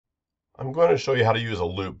I'm going to show you how to use a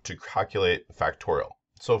loop to calculate factorial.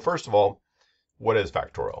 So first of all, what is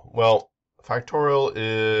factorial? Well, factorial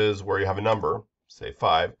is where you have a number, say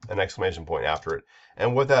 5, an exclamation point after it.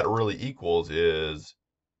 And what that really equals is,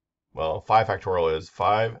 well, 5 factorial is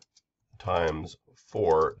 5 times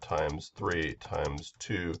 4 times 3 times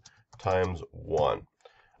 2 times 1.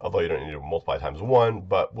 Although you don't need to multiply times 1,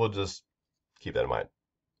 but we'll just keep that in mind.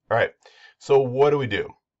 All right, so what do we do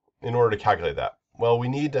in order to calculate that? Well, we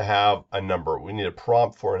need to have a number. We need a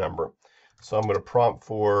prompt for a number. So I'm going to prompt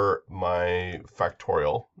for my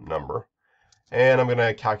factorial number, and I'm going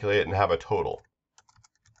to calculate it and have a total.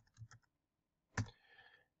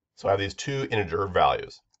 So I have these two integer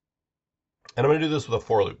values. And I'm going to do this with a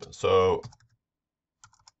for loop. So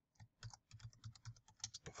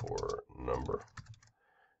for number.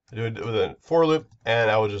 I do it with a for loop,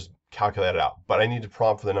 and I will just calculate it out. But I need to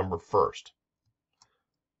prompt for the number first.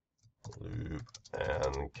 Loop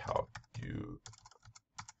and calculate.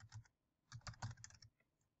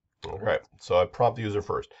 All right, so I prompt the user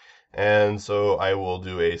first. And so I will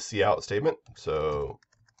do a cout statement. So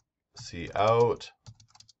cout,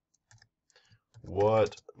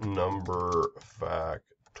 what number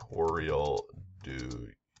factorial do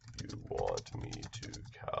you want me to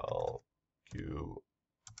calculate?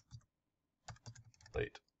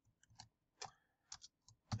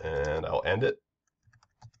 And I'll end it.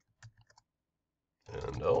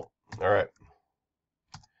 And oh, all right.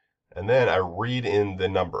 And then I read in the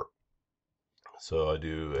number. So I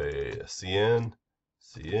do a cin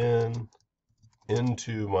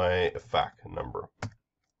into my fac number.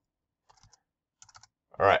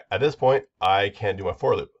 All right, at this point, I can do my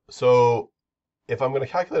for loop. So if I'm going to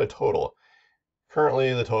calculate a total,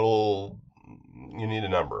 currently the total, you need a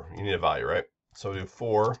number, you need a value, right? So I do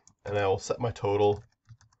for, and I will set my total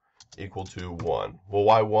equal to 1. Well,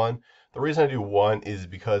 why 1? The reason I do 1 is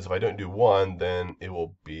because if I don't do 1, then it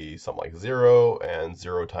will be something like 0, and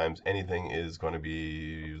 0 times anything is going to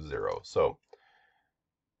be 0. So,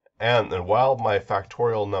 and then while my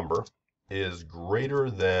factorial number is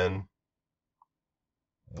greater than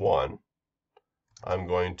 1, I'm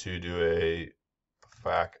going to do a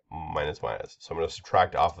fac minus minus. So I'm going to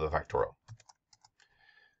subtract off of the factorial.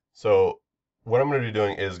 So what I'm going to be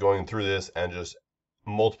doing is going through this and just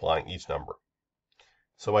multiplying each number.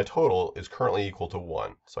 So my total is currently equal to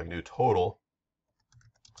 1. So I can do total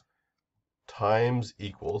times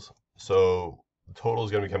equals. So the total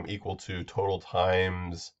is going to become equal to total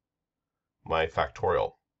times my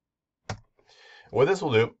factorial. What this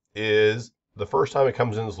will do is the first time it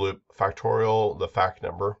comes in this loop, factorial, the fac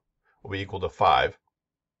number, will be equal to 5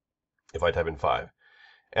 if I type in 5.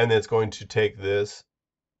 And then it's going to take this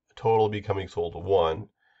total become equal to 1.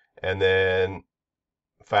 And then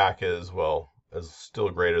fac is, well, is still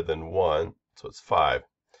greater than 1, so it's 5.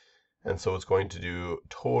 And so it's going to do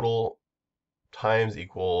total times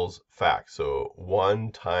equals fac. So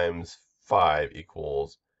 1 times 5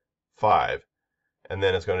 equals 5. And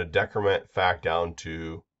then it's going to decrement fac down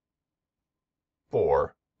to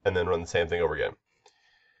 4, and then run the same thing over again.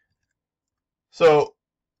 So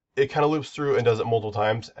it kind of loops through and does it multiple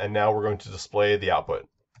times, and now we're going to display the output.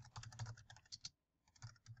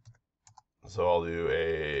 So I'll do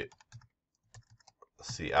a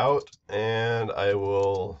cout, and I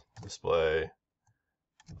will display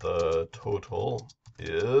the total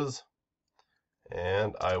is,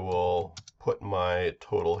 and I will put my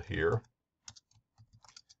total here,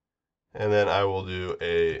 and then I will do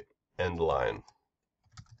a end line.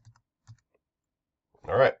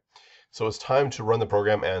 All right, so it's time to run the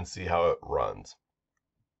program and see how it runs.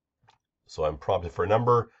 So I'm prompted for a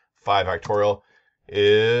number. 5 factorial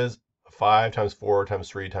is 5 times 4 times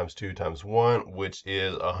 3 times 2 times 1, which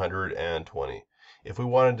is 120. If we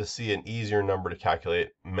wanted to see an easier number to calculate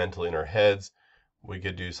mentally in our heads, we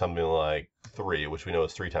could do something like 3, which we know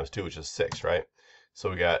is 3 times 2, which is 6, right? So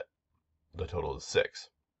we got the total is 6.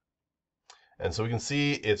 And so we can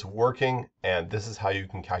see it's working, and this is how you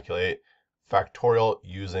can calculate factorial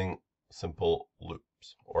using simple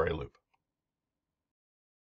loops or a loop.